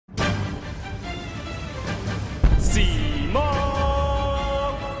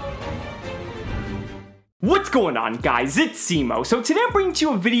What's going on, guys? It's Cimoooooooo. So today I'm bringing to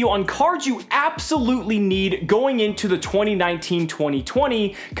you a video on cards you absolutely need going into the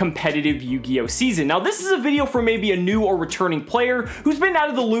 2019-2020 competitive Yu-Gi-Oh season. Now this is a video for maybe a new or returning player who's been out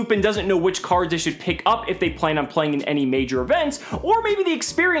of the loop and doesn't know which cards they should pick up if they plan on playing in any major events, or maybe the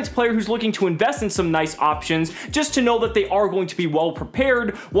experienced player who's looking to invest in some nice options just to know that they are going to be well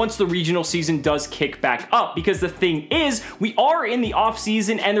prepared once the regional season does kick back up. Because the thing is, we are in the off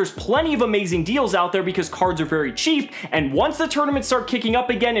season and there's plenty of amazing deals out there because cards are very cheap, and once the tournaments start kicking up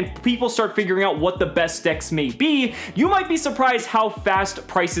again and people start figuring out what the best decks may be, you might be surprised how fast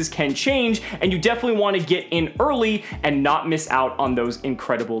prices can change, and you definitely want to get in early and not miss out on those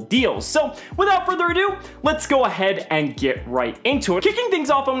incredible deals. So without further ado, let's go ahead and get right into it. Kicking things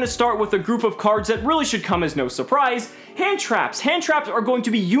off, I'm going to start with a group of cards that really should come as no surprise. Hand traps. Hand traps are going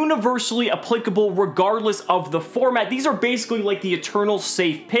to be universally applicable regardless of the format. These are basically like the eternal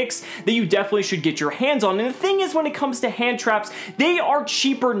safe picks that you definitely should get your hands on. And the thing is, when it comes to hand traps, they are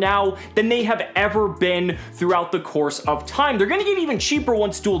cheaper now than they have ever been throughout the course of time. They're going to get even cheaper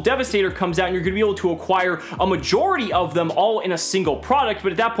once Duel Devastator comes out and you're going to be able to acquire a majority of them all in a single product,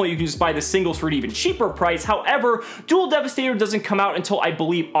 but at that point you can just buy the singles for an even cheaper price. However, Duel Devastator doesn't come out until I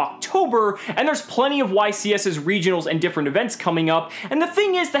believe October, and there's plenty of YCS's regionals and different events coming up, and the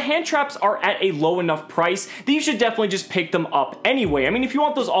thing is, the hand traps are at a low enough price that you should definitely just pick them up anyway. I mean, if you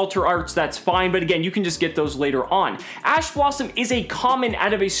want those alter arts, that's fine, but again, you can just get those later on. Ash Blossom is a common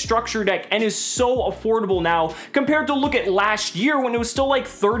out of a structure deck and is so affordable now compared to look at last year when it was still like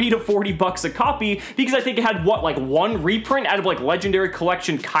 30 to 40 bucks a copy, because I think it had what, like one reprint out of like Legendary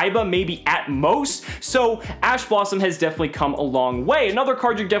Collection Kaiba maybe at most. So Ash Blossom has definitely come a long way. Another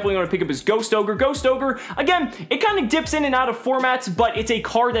card you're definitely going to pick up is Ghost Ogre. Ghost Ogre, again, it kind of dips in and out of formats, but it's a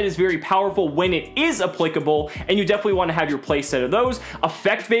card that is very powerful when it is applicable, and you definitely want to have your play set of those.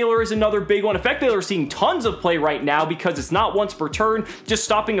 Effect Veiler is another big one. Effect Veiler is seeing tons of play right now because it's not once per turn, just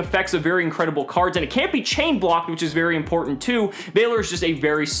stopping effects of very incredible cards, and it can't be chain blocked, which is very important too. Veiler is just a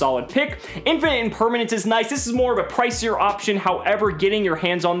very solid pick. Infinite Impermanence is nice. This is more of a pricier option. However, getting your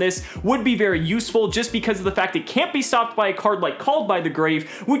hands on this would be very useful just because of the fact it can't be stopped by a card like Called by the Grave,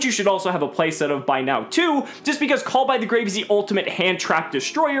 which you should also have a play set of by now too, just because Called by the Grave is the ultimate hand trap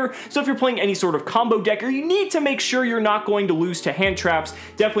destroyer. So if you're playing any sort of combo deck or you need to make sure you're not going to lose to hand traps,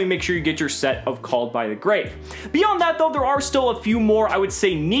 definitely make sure you get your set of Called by the Grave. Beyond that though, there are still a few more, I would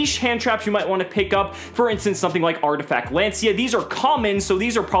say, niche hand traps you might want to pick up. For instance, something like Artifact Lancia. These are common, so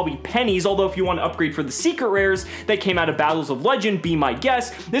these are probably pennies, although if you want to upgrade for the secret rares that came out of Battles of Legend, be my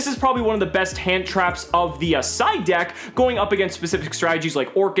guest. This is probably one of the best hand traps of the side deck, going up against specific strategies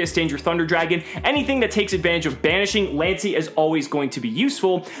like Orcus, Danger Thunder Dragon. Anything that takes advantage of banishing, Lancia is always going to be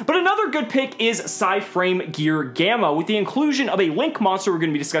useful. But another good pick is Psy-Frame Gear Gamma. With the inclusion of a Link monster we're going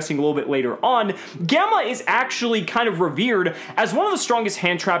to be discussing a little bit later on, Gamma is actually kind of revered as one of the strongest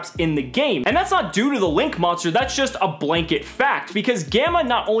hand traps in the game. And that's not due to the Link monster, that's just a blanket fact, because Gamma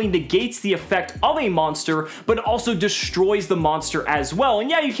not only negates the effect of a monster, but also destroys the monster as well. And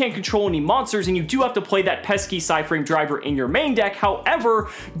yeah, you can't control any monsters, and you do have to play that pesky Psy-Frame driver in your main deck. However,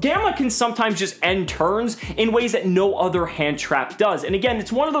 Gamma can sometimes just end turns in ways that no other hand trap does. And again,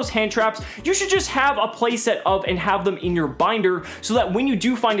 it's one of those hand traps you should just have a playset of and have them in your binder, so that when you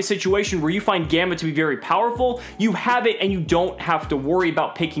do find a situation where you find Gamma to be very powerful, you have it and you don't have to worry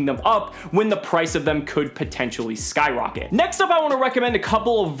about picking them up when the price of them could potentially skyrocket. Next up, I want to recommend a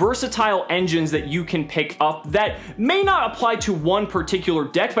couple of versatile engines that you can pick up that may not apply to one particular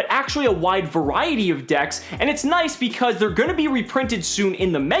deck, but actually a wide variety of decks. And it's nice because they're going to be reprinted soon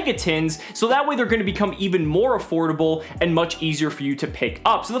in the Megatins, so that way they're going to become even more affordable and much easier for you to pick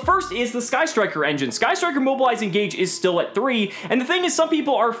up. So the first is the Sky Striker engine. Sky Striker Mobilize Engage is still at 3, and the thing is, some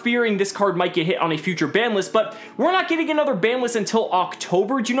people are fearing this card might get hit on a future ban list, but we're not getting another ban list until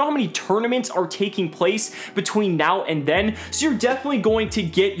October. Do you know how many tournaments are taking place between now and then? So you're definitely going to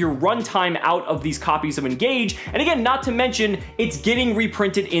get your runtime out of these copies of Engage, and again, not to mention, it's getting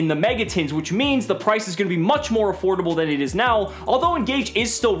reprinted in the Megatins, which means the price is going to be much more affordable than it is now, although Engage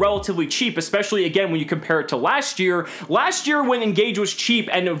is still relatively cheap, especially again when you compare it to last year. Last year when Engage was cheap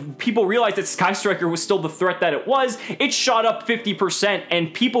and people realized that Sky Striker was still the threat that it was, it shot up 50%,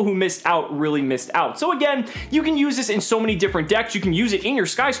 and people who missed out really missed out. So again, you can use this in so many different decks. You can use it in your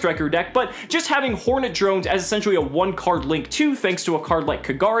Sky Striker deck, but just having Hornet Drones as essentially a one-card link too, thanks to a card like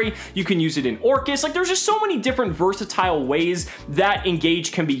Kagari. You can use it in Orcus. Like, there's just so many different versatile ways that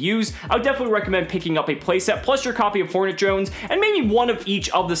Engage can be used. I would definitely recommend picking up a playset plus your copy of Hornet Drones, and maybe one of each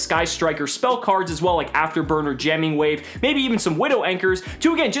of the Sky Striker spell cards as well, like Afterburner, or Jamming Wave, maybe even some Widow Anchors,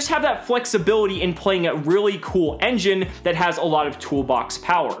 to again, just have that flexibility in playing a really cool engine that has a lot of toolbox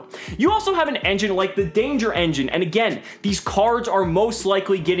power. You also have an engine like the Danger engine, and again, these cards are most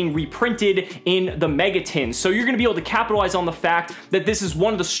likely getting reprinted in the Megatins, so you're going to be able to capitalize on the fact that this is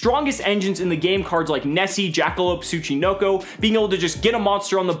one of the strongest engines in the game. Cards like Nessie, Jackalope, Tsuchinoko, being able to just get a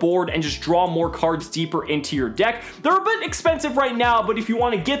monster on the board and just draw more cards deeper into your deck. They're a bit expensive right now, but if you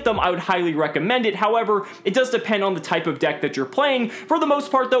want to get them, I would highly recommend it. However, it does depend on the type of deck that you're playing. For the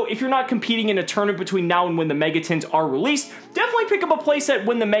most part though, if you're not competing in a tournament between now and when the Megatins are released, definitely pick up a playset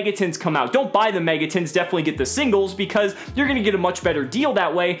when the Megatins come out. Don't buy the Megatins, definitely get the singles because you're going to get a much better deal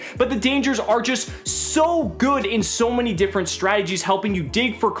that way, but the Dangers are just so good in so many different strategies, helping you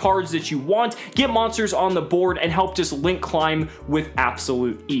dig for cards that you want, get monsters on the board, and help just link climb with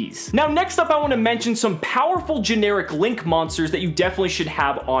absolute ease. Now, next up, I want to mention some powerful generic link monsters that you definitely should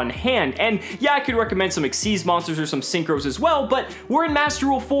have on hand. And yeah, I could recommend some Xyz monsters or some Synchros as well, but we're in Master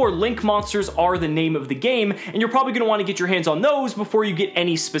Rule 4. Link monsters are the name of the game, and you're probably going to want to get your hands on those before you get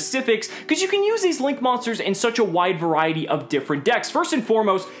any specifics, because you can use these link monsters in such a wide variety of different decks. First and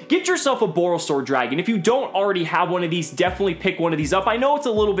foremost, get yourself a Borrelstore Dragon. If you don't already have one of these, definitely pick one of these up. I know it's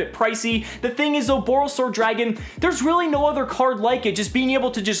a little bit pricey. The thing is though, Borrelstore Dragon, there's really no other card like it. Just being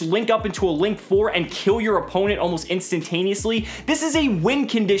able to just link up into a Link 4 and kill your opponent almost instantaneously. This is a win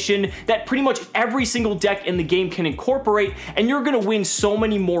condition that pretty much every single deck in the game can incorporate, and you're going to win so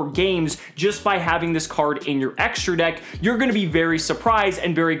many more games just by having this card in your extra deck. You're going to be very surprised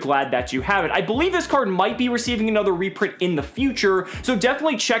and very glad that you have it. I believe this card might be receiving another reprint in the future, so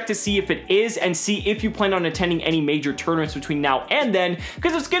definitely check to see if it is and see if you plan on attending any major tournaments between now and then,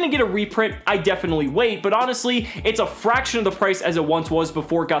 because it's going to get a reprint. I definitely wait, but honestly, it's a fraction of the price as it once was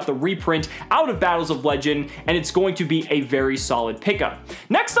before it got the reprint out of Battles of Legend, and it's going to be a very solid pickup.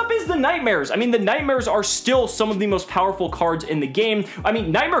 Next up is the Nightmares. I mean, the Nightmares are still some of the most powerful cards in the game. I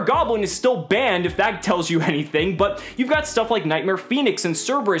mean, Nightmare Goblin is still banned, if that tells you anything, but you've got stuff like Nightmare Phoenix and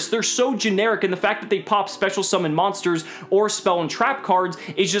Cerberus. They're so generic, and the fact that they pop special summon monsters or spell and trap cards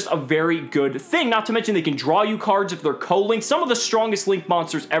is just a very good thing. Not to mention they can draw you cards if they're co-linked. Some of the strongest link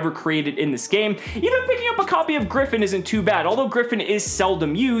monsters ever created in this game. Even picking up a copy of Griffin isn't too bad, although Griffin is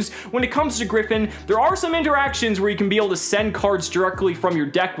seldom used. When it comes to Griffin, there are some interactions where you can be able to send cards directly from your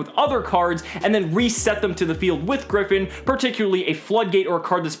deck with other cards and then reset them to the field with Griffin, particularly a Floodgate or a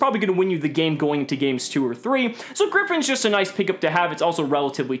card that's probably going to win you the game going into games 2 or 3. So Griffin's just a nice pickup to have. It's also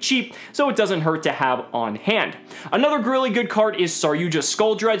relatively cheap, so it doesn't hurt to have on hand. Another really good card is Saryuja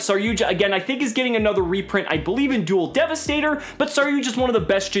Skulldread. Saryuja, again, I think is getting another reprint, I believe in Dual Devastator, but Saryuja is one of the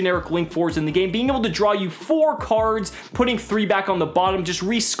best generic link 4s in the game. Being able to draw you 4 cards, putting 3 back on the bottom, just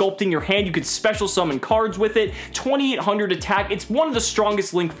re-sculpting your hand. You could special summon cards with it, 2800 attack. It's one of the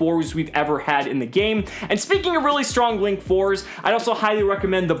strongest link 4s we've ever had in the game. And speaking of really strong link 4s, I'd also highly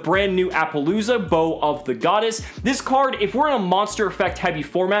recommend the brand new Appaloosa, Bow of the Goddess. This card, if we're in a monster effect heavy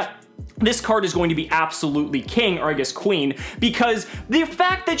format, this card is going to be absolutely king, or I guess queen, because the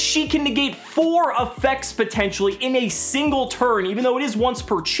fact that she can negate 4 effects potentially in a single turn, even though it is once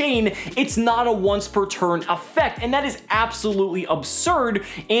per chain, it's not a once per turn effect, and that is absolutely absurd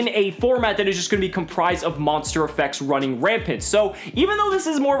in a format that is just going to be comprised of monster effects running rampant. So even though this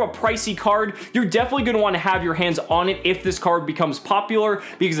is more of a pricey card, you're definitely going to want to have your hands on it if this card becomes popular,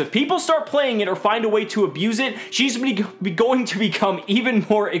 because if people start playing it or find a way to abuse it, she's going to become even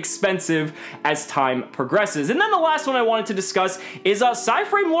more expensive as time progresses. And then the last one I wanted to discuss is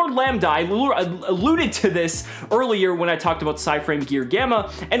Psyframe Lord Lambda. I alluded to this earlier when I talked about Psyframe Gear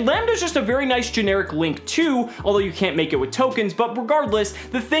Gamma, and Lambda is just a very nice generic link too, although you can't make it with tokens. But regardless,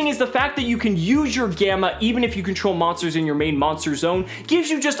 the thing is the fact that you can use your Gamma even if you control monsters in your main monster zone gives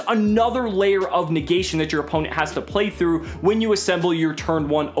you just another layer of negation that your opponent has to play through when you assemble your turn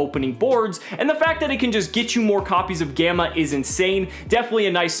 1 opening boards, and the fact that it can just get you more copies of Gamma is insane. Definitely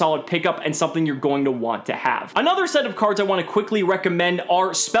a nice solid pickup and something you're going to want to have. Another set of cards I want to quickly recommend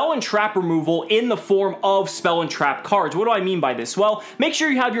are spell and trap removal in the form of spell and trap cards. What do I mean by this? Well, make sure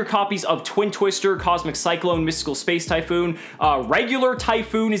you have your copies of Twin Twister, Cosmic Cyclone, Mystical Space Typhoon, regular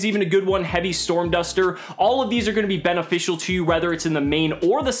Typhoon is even a good one, Heavy Storm Duster. All of these are going to be beneficial to you whether it's in the main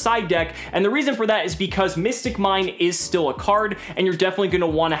or the side deck, and the reason for that is because Mystic Mine is still a card, and you're definitely going to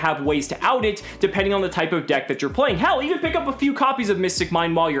want to have ways to out it depending on the type of deck that you're playing. Hell, even pick up a few copies of Mystic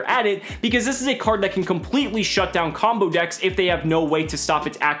Mine while you're at at it, because this is a card that can completely shut down combo decks if they have no way to stop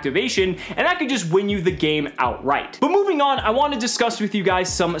its activation, and that could just win you the game outright. But moving on, I want to discuss with you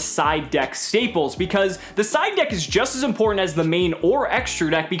guys some side deck staples, because the side deck is just as important as the main or extra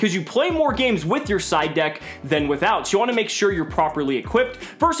deck, because you play more games with your side deck than without, so you want to make sure you're properly equipped.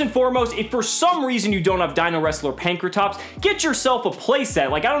 First and foremost, if for some reason you don't have Dino Wrestler Pankratops, get yourself a playset.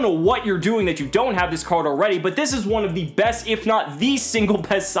 Like, I don't know what you're doing that you don't have this card already, but this is one of the best, if not the single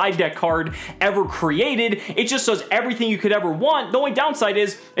best side deck card ever created. It just does everything you could ever want. The only downside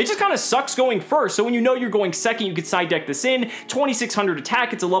is it just kind of sucks going first, so when you know you're going second, you could side deck this in. 2600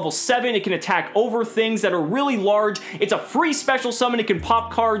 attack, it's a level 7, it can attack over things that are really large, it's a free special summon, it can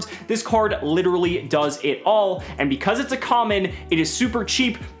pop cards. This card literally does it all, and because it's a common, it is super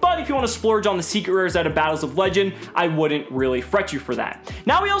cheap, but if you want to splurge on the secret rares out of Battles of Legend, I wouldn't really fret you for that.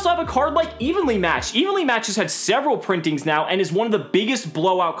 Now we also have a card like Evenly Matched. Evenly Matched has had several printings now and is one of the biggest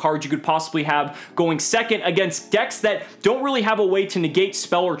blowout cards you could possibly have, going second against decks that don't really have a way to negate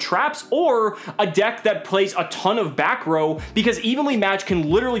spell or traps, or a deck that plays a ton of back row, because Evenly Matched can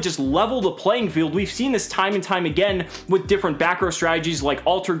literally just level the playing field. We've seen this time and time again with different back row strategies like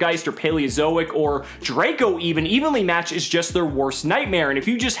Altergeist or Paleozoic or Draco even. Evenly Matched is just their worst nightmare, and if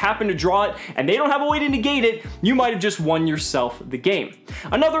you just happen to draw it and they don't have a way to negate it, you might have just won yourself the game.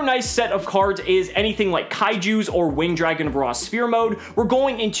 Another nice set of cards is anything like Kaijus or Winged Dragon of Raw Sphere mode. We're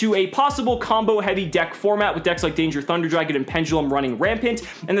going into a possible combo heavy deck format with decks like Danger Thunder Dragon and Pendulum running rampant,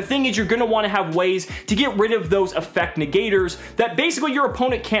 and the thing is, you're going to want to have ways to get rid of those effect negators that basically your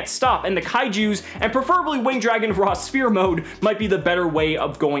opponent can't stop, and the Kaijus, and preferably Winged Dragon of Raw Sphere mode, might be the better way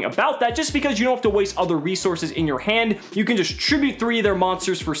of going about that, just because you don't have to waste other resources in your hand. You can just tribute 3 of their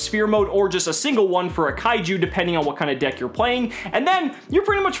monsters for Sphere mode, or just a single one for a Kaiju, depending on what kind of deck you're playing, and then you're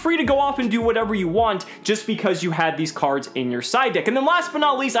pretty much free to go off and do whatever you want just because you had these cards in your side deck. And then last but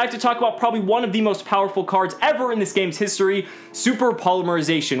not least, I have to talk about probably one of the most powerful cards ever in this game's history, Super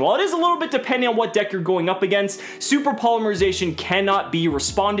Polymerization. While it is a little bit depending on what deck you're going up against, Super Polymerization cannot be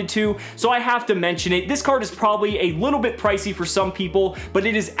responded to, so I have to mention it. This card is probably a little bit pricey for some people, but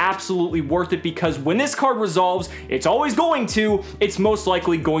it is absolutely worth it, because when this card resolves, it's always going to, it's most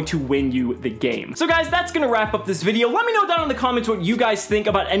likely going to win you the game. So guys, that's gonna wrap up this video. Let me know down in the comments what you guys think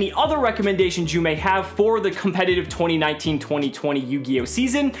about any other recommendations you may have for the competitive 2019-2020 Yu-Gi-Oh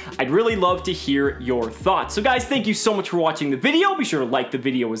season. I'd really love to hear your thoughts. So guys, thank you so much for watching the video. Be sure to like the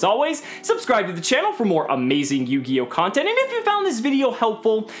video as always, subscribe to the channel for more amazing Yu-Gi-Oh content, and if you found this video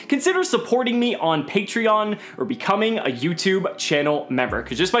helpful, consider supporting me on Patreon or becoming a YouTube channel member,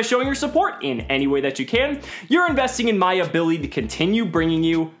 because just by showing your support in any way that you can, you're investing in my ability to continue bringing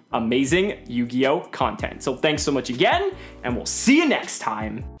you amazing Yu-Gi-Oh content. So thanks so much again, and we'll see you next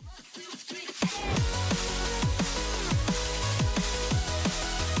time.